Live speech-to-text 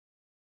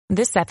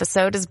This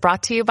episode is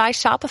brought to you by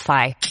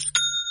Shopify.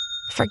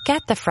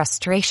 Forget the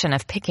frustration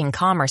of picking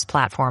commerce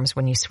platforms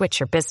when you switch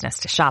your business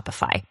to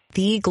Shopify,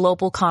 the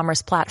global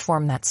commerce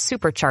platform that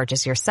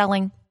supercharges your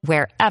selling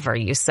wherever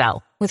you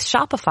sell. With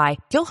Shopify,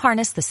 you'll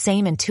harness the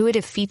same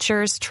intuitive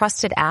features,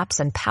 trusted apps,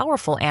 and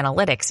powerful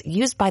analytics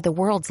used by the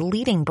world's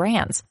leading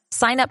brands.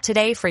 Sign up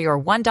today for your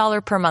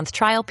 $1 per month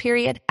trial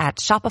period at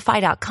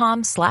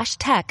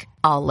shopify.com/tech,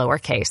 all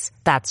lowercase.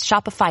 That's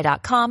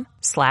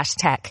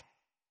shopify.com/tech.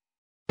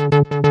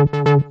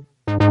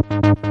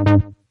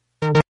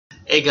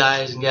 Hey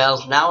guys and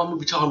gals, now I'm going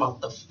to be talking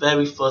about the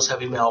very first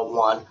Heavy Metal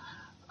 1.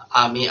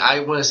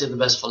 I want to save the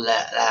best for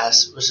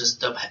last, which is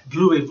the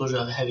Blu-ray version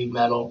of Heavy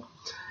Metal.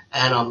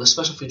 And the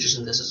special features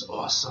in this is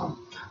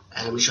awesome.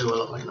 And let me show you what it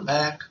looks like in the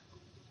back.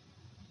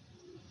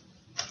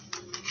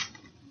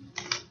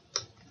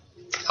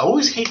 I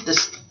always hate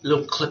this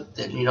little clip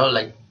thing, you know,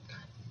 like,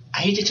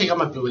 I hate to take out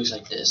my Blu-rays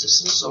like this. This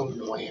is so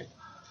annoying.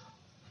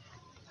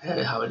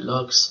 Hey, how it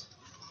looks.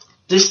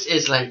 This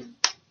is like,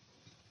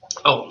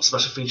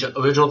 special feature,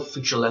 original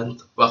feature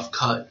length, rough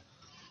cut,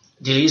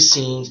 deleted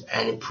scenes,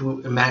 and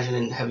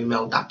imagining Heavy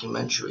Metal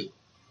documentary.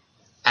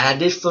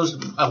 And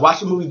I watched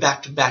the movie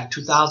back to back,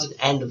 2000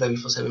 and the very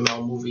first Heavy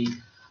Metal movie,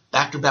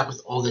 back to back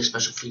with all their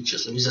special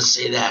features. Let me just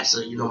say that, so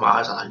you know my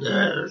eyes are like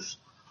this.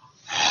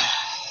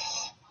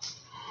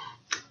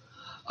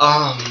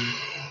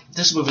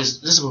 This movie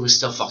is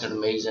still fucking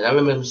amazing. I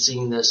remember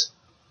seeing this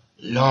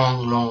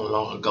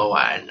long ago,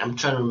 and I'm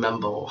trying to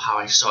remember how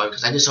I saw it,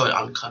 because I just saw it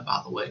uncut, by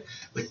the way,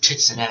 with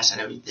tits and ass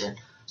and everything.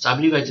 So I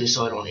believe I just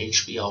saw it on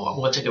HBO.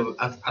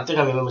 I think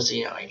I remember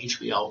seeing it on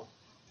HBO.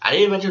 I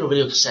didn't mention the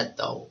video cassette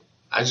though.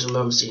 I just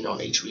remember seeing it on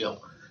HBO.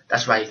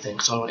 That's what I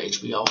think. Saw it on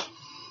HBO.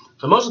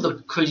 So most of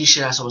the crazy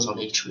shit I saw was on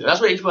HBO.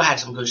 That's why HBO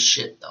had some good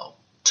shit though,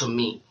 to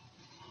me.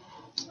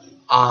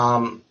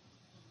 Wow.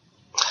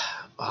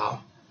 How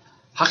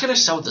can I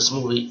sell this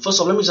movie? First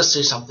of all, let me just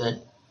say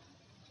something.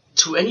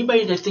 To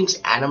anybody that thinks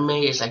anime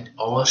is like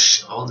all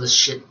the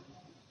shit,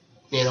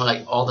 you know,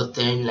 like all the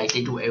thing, like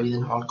they do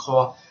everything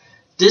hardcore.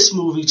 This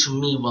movie to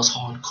me was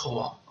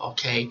hardcore,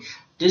 okay?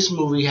 This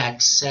movie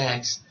had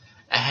sex,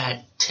 it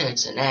had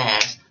tits and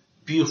ass,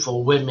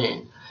 beautiful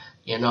women,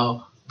 you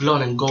know,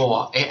 blood and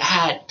gore.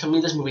 To me,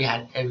 this movie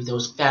had everything. It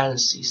was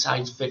fantasy,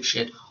 science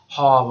fiction,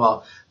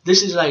 horror.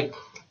 This is like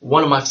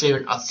one of my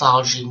favorite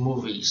anthology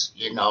movies,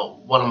 you know,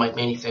 one of my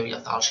many favorite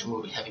anthology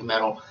movies, Heavy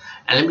Metal.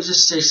 And let me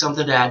just say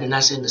something that I did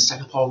not say in the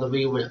second part of the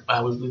video when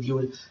I was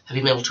reviewing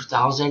Heavy Metal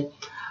 2000.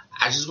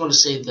 I just want to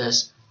say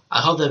this.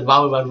 I hope that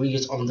Robert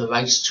Rodriguez owns the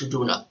rights to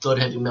doing a third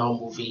Heavy Metal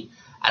movie.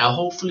 And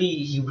hopefully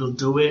he will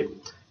do it,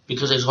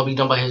 because it's going to be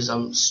done by his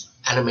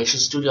animation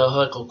studio, I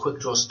heard, called Quick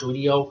Draw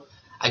Studio.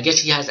 I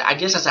guess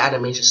that's an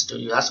animation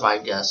studio. That's what I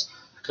guess.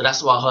 Because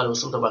that's what I heard. It was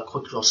something about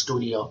Quick Draw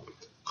Studio.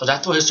 Because I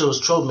thought his show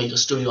was Troublemaker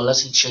Studio, unless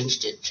he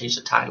changed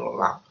the title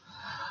around.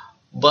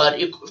 But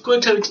if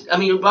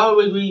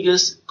Robert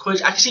Rodriguez, I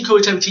can see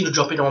Quentin Tarantino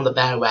jumping on the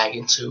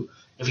bandwagon too,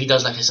 if he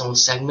does like his own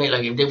segment,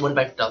 like if they went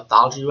back to the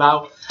anthology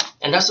route.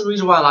 And that's the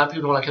reason why a lot of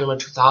people don't like Heavy Metal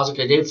 2000,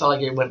 because they felt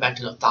like they went back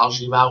to the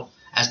anthology route,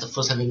 as the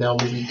first Heavy Metal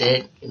movie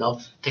did, you know,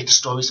 take the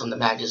stories from the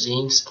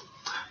magazines.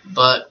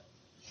 But,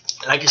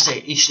 like I say,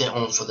 each their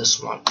own for this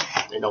one.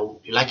 You know,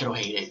 you like it or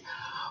hate it.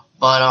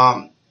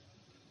 But,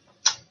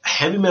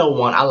 Heavy Metal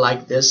 1, I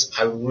like this.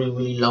 I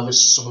really love it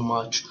so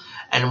much.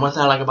 And one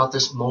thing I like about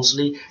this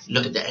mostly,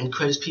 look at the end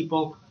credits,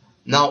 people.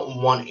 Not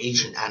one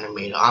Asian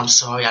animator. I'm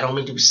sorry, I don't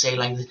mean to say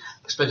like this.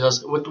 It's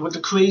because with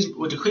the crazy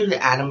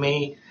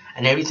anime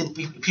and everything,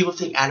 people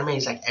think anime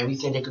is like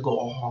everything. They could go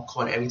all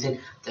hardcore and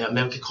everything that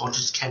American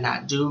cartoons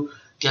cannot do.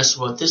 Guess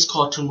what? This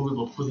cartoon movie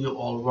will prove you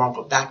all wrong.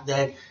 But back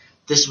then,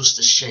 this was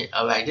the shit.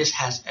 Alright, this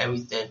has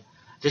everything.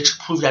 This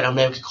proved that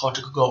American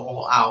cartoon could go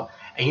all out.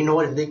 And you know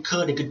what? If they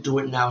could do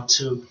it now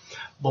too.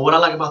 But what I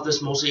like about this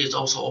mostly is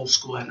also old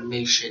school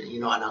animation, you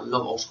know, and I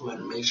love old school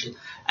animation.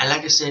 And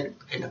like I said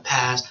in the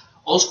past,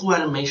 old school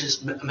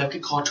animations,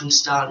 American cartoon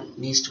style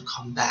needs to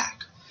come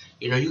back.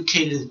 You know, you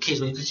cater to the kids,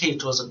 but you can cater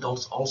to us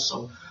adults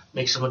also.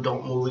 Make some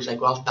adult movies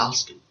like Ralph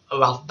Balsky, I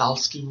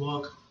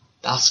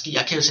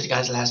can't say the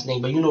guy's last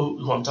name, but you know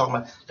who I'm talking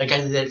about. The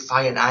guy that did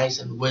Fire and Ice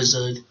and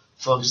Wizard,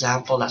 for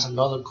example. That's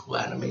another cool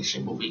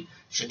animation movie you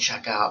should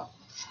check out.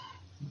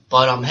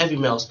 But Heavy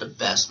Metal's the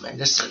best, man.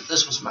 This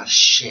was my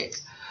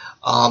shit.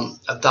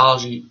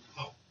 Anthology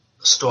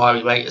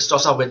story, right? It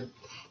starts out with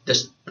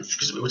this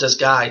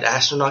guy, the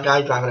astronaut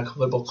guy, driving a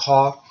convertible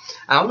car.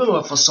 And I remember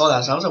when I first saw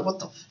that, I was like, what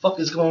the fuck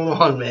is going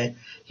on, man?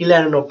 He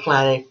landed on a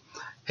planet.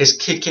 His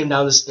kid came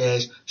down the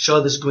stairs,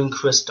 showed this green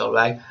crystal,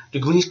 right? The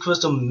green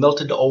crystal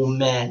melted the old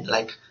man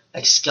like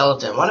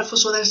skeleton. When I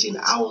first saw that scene,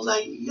 I was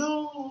like,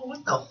 yo,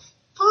 what the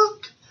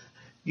fuck?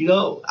 You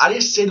know, I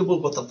didn't say the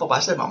word what the fuck, but I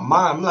said my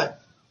mom. I'm like,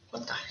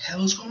 what the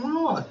hell is going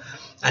on?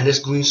 And this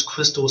green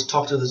crystal was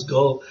talking to this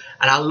girl,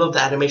 and I love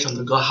the animation of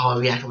the girl, how her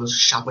reaction was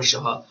shocked when she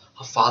saw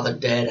her father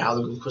dead, how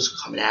the green crystal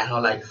coming at her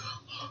like,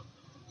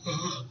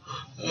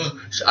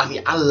 so, I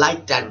mean, I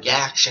like that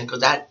reaction,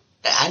 because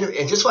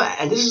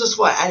and this is just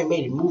for an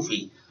animated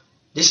movie.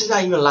 This is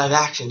not even live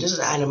action. This is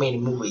an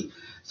animated movie.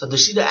 So to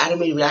see the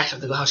anime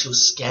reaction to how she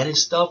was scared and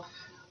stuff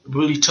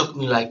really took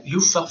me like,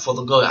 you felt for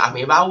the girl. I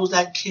mean, if I was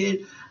that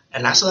kid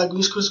and I saw that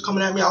green crystal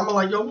coming at me, I'm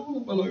like,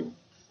 yo,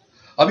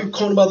 I'll be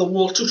calling by the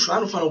wall too,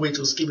 trying to find a way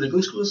to escape. The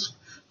green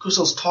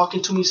crystal's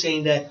talking to me,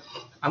 saying that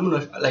I'm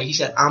gonna, like he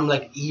said, I'm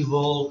like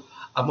evil.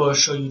 I'm gonna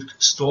show you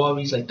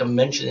stories, like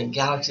dimension and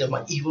galaxy of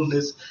my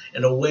evilness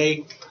in a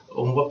way,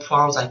 and what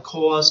problems I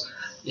cause,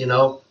 you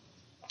know.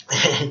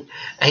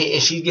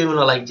 And she's giving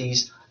her like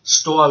these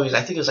stories.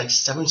 I think it was like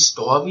 7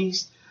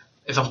 stories.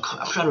 If I'm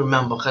trying to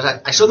remember, because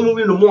I saw the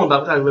movie in the morning, but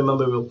I'm trying to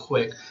remember real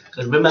quick.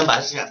 Because remember, I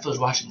was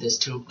watching this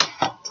too.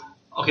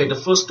 Okay, the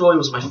first story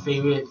was my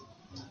favorite.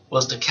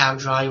 Was the cab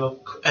driver,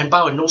 and by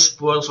the way, no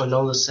spoilers for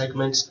none of the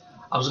segments.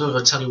 I was going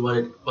to tell you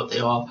what they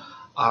are.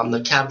 The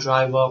cab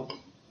driver,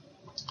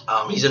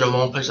 he's in the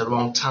wrong place at the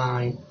wrong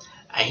time,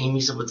 and he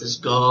meets up with this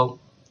girl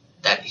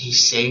that he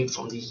saved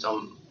from these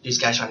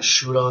guys trying to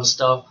shoot her and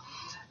stuff.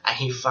 And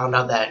he found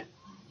out that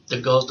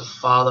the girl's the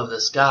father of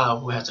this guy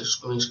who has the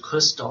green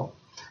crystal,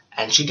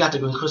 and she got the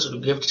green crystal to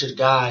give it to the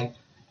guy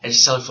and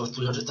sell it for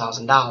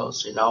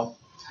 $300,000, you know,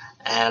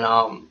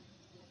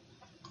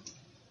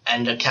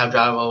 and the cab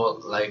driver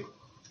like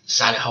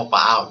decided to help her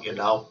out, you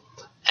know,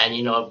 and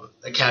you know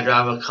the cab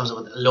driver comes up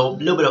with a little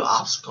bit of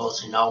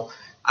obstacles, you know.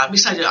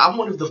 Besides, I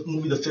wonder if the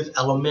movie The Fifth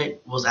Element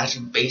was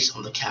actually based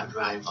on the cab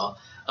driver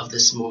of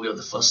this movie, of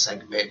the first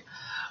segment.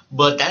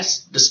 But that's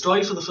the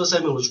story for the first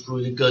segment was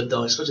really good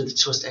though, especially the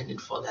twist ending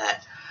for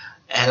that.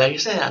 And like I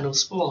said, I know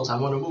spoilers, I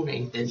want to ruin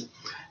anything.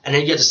 And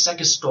then you get the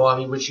second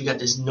story, which you got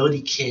this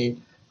nerdy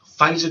kid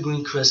finds a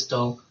green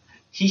crystal.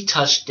 He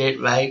touched it,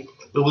 right?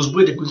 It was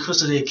weird, the green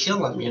crystal didn't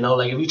kill him, you know?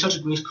 Like, if you touch a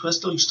green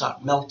crystal, you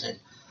start melting.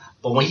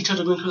 But when he touched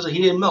the green crystal,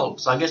 he didn't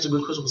melt. So I guess the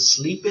green crystal was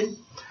sleeping.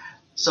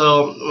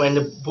 So when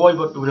the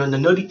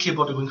nerdy kid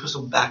brought the green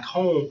crystal back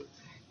home,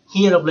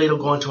 he ended up later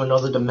going to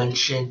another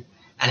dimension.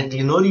 And the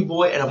nerdy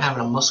boy ended up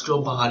having a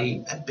muscular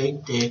body, a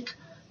big dick,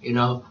 you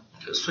know?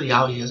 It's pretty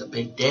obvious he has a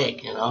big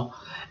dick, you know?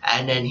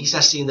 And then he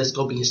starts seeing this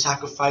girl being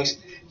sacrificed.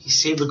 He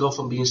saved the girl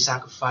from being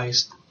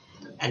sacrificed.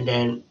 And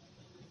then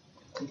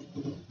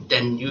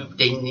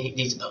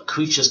these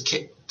creatures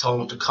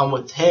told him to come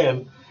with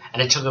him,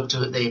 and they took him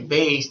to their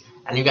base.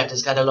 And you got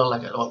this guy that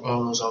looked like one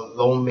of those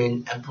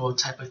Roman emperor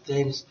type of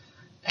things,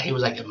 and he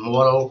was like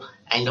immortal.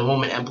 And the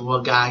Roman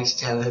emperor guys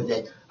telling him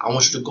that I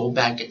want you to go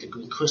back, get the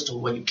green crystal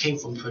where you came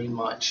from, pretty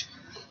much,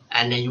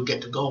 and then you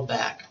get to go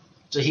back.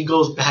 So he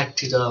goes back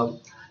to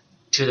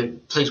the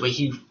place where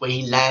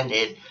he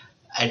landed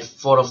and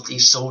fought off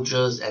these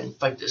soldiers and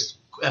fight this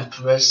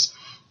empress,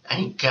 and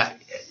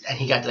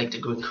he got like the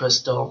green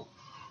crystal.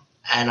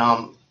 And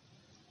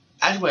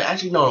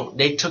actually no,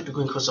 they took the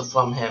green crystal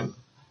from him.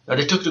 No,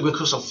 they took the green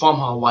crystal from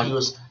her while he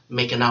was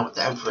making out with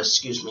the empress,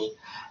 excuse me.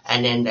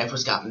 And then the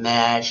empress got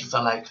mad. She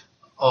felt like,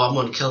 oh, I'm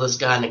going to kill this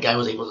guy, and the guy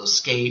was able to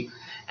escape.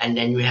 And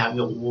then you have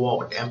your war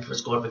with the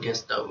empress going up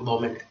against the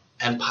Roman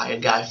Empire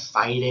guy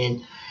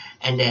fighting.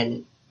 And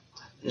then,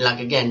 like,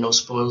 again, no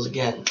spoilers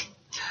again.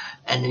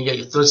 And then you got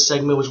your third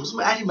segment, which was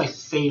actually my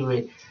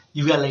favorite.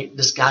 You got like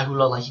this guy who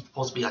looked like he's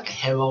supposed to be like a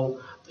hero.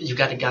 You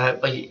got the guy,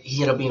 but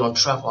he ended up being on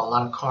trial for a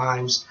lot of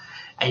crimes.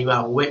 And you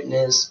got a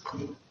witness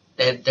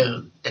that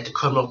the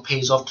criminal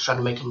pays off to try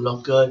to make him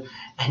look good.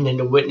 And then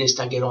the witness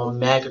that get all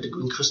mad at the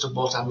green crystal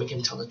ball to make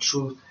him tell the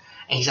truth.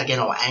 And he's like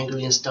getting all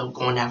angry and stuff,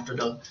 going after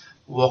the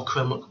war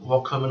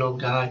criminal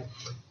guy,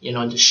 you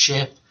know, in the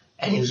ship.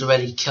 And he was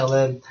ready to kill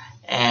him.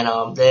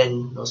 And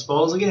then, no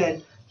spoilers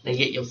again, they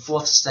get your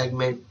fourth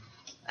segment.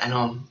 And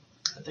I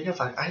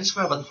just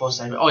forgot about the fourth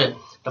segment. Oh yeah,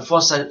 the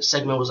fourth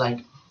segment was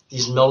like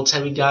these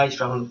military guys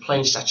driving the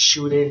plane start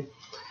shooting,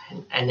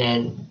 and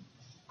then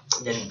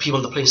people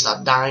on the plane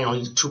start dying.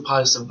 Only 2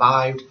 pilots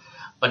survived,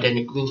 but then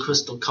the green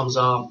crystal comes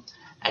up,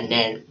 and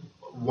then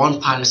 1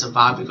 pilot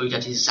survived because you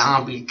got these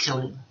zombies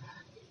killing,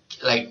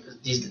 like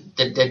these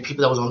dead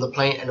people that was on the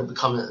plane end up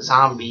becoming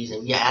zombies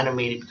and get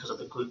animated because of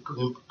the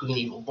green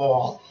evil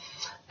ball,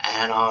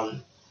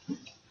 and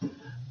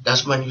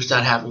that's when you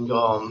start having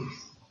your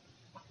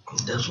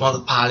there's one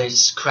of the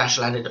pilots crash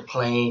landed the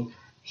plane.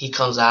 He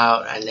comes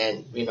out, and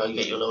then you know you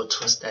get your little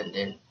twist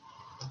ending,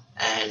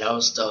 and that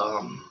was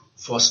the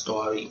fourth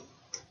story.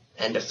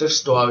 And the fifth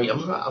story,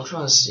 I'm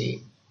trying to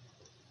see.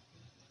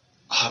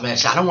 Oh man,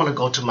 I don't want to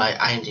go to my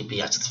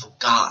IMDb. I just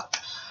forgot.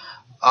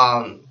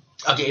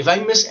 Okay, if I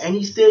miss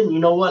anything, you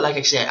know what? Like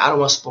I said, I don't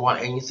want to spoil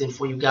anything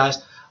for you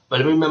guys. But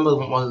let me remember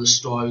one of the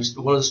stories.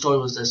 One of the stories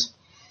was this.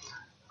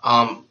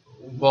 The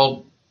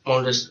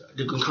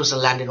green crystal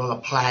landed on a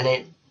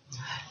planet,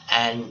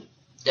 and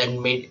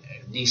then made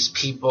these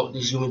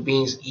human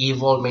beings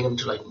evil, made them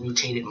to like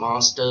mutated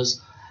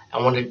monsters.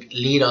 And one of the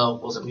leader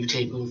was a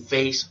mutated green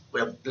face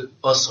with a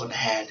bus on the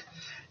head.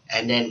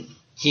 And then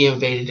he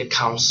invaded the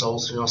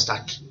councils, you know,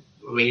 start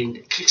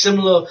raiding.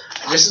 Similar,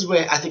 this is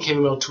where I think Heavy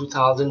Metal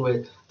 2000,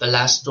 with the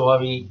last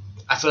story,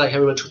 I feel like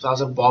Heavy Metal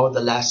 2000 borrowed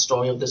the last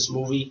story of this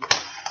movie,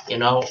 you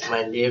know,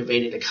 when they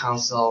invaded the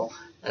council,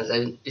 and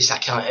then they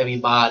start killing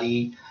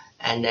everybody.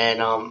 And then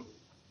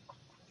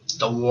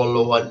the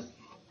warlord,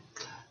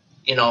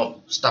 you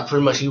know, start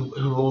pretty much, he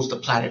rules the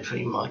planet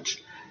pretty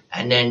much.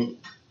 and then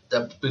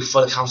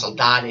before the council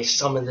died, they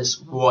summoned this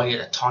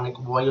warrior, a tonic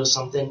warrior or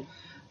something,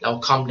 that will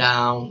come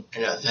down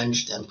and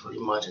avenge them pretty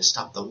much and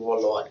stop the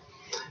warlord.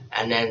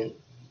 And then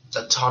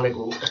the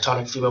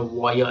tonic female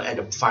warrior end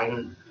up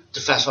fighting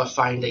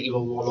the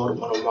evil warlord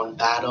in one-on-one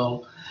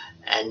battle,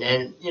 and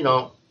then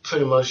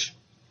pretty much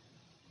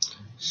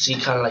she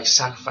kind of like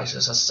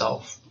sacrifices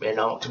herself,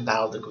 to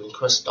battle the green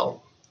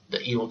crystal,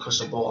 the evil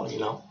crystal ball,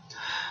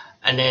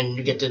 And then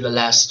you get to the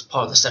last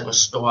part of the second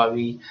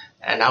story,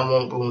 and I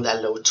won't ruin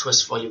that little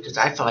twist for you because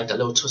I felt like the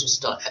little twist was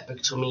still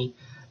epic to me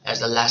as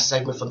the last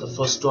segment from the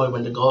first story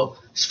when the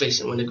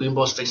green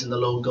ball is facing the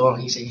little girl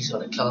and he said he's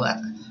gonna kill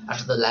her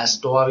after the last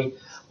story.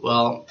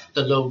 Well,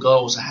 the little girl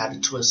also had a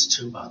twist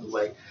too, by the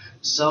way.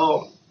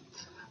 So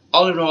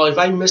all in all, if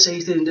I miss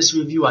anything in this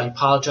review, I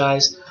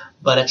apologize.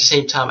 But at the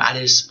same time, I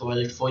didn't spoil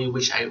it for you,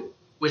 which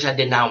I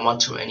did not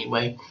want to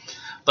anyway.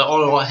 But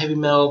all in all, Heavy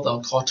Metal, the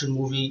cartoon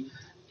movie,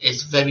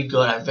 is very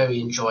good. I very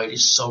enjoyed it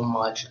so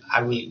much. I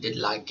really did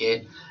like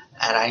it,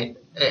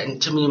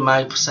 and to me,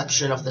 my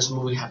perception of this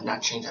movie have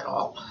not changed at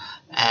all.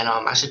 And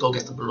I should go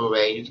get the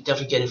Blu-ray. You can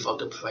definitely get it for a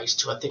good price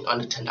too. I think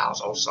under $10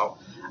 also.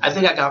 I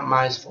think I got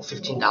mine for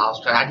 $15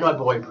 because I know I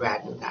bought it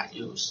brand new, not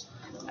used.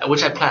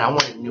 Which I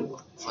wanted new.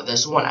 For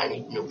this one, I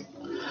need new.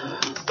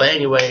 But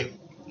anyway,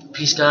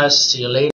 peace guys. See you later.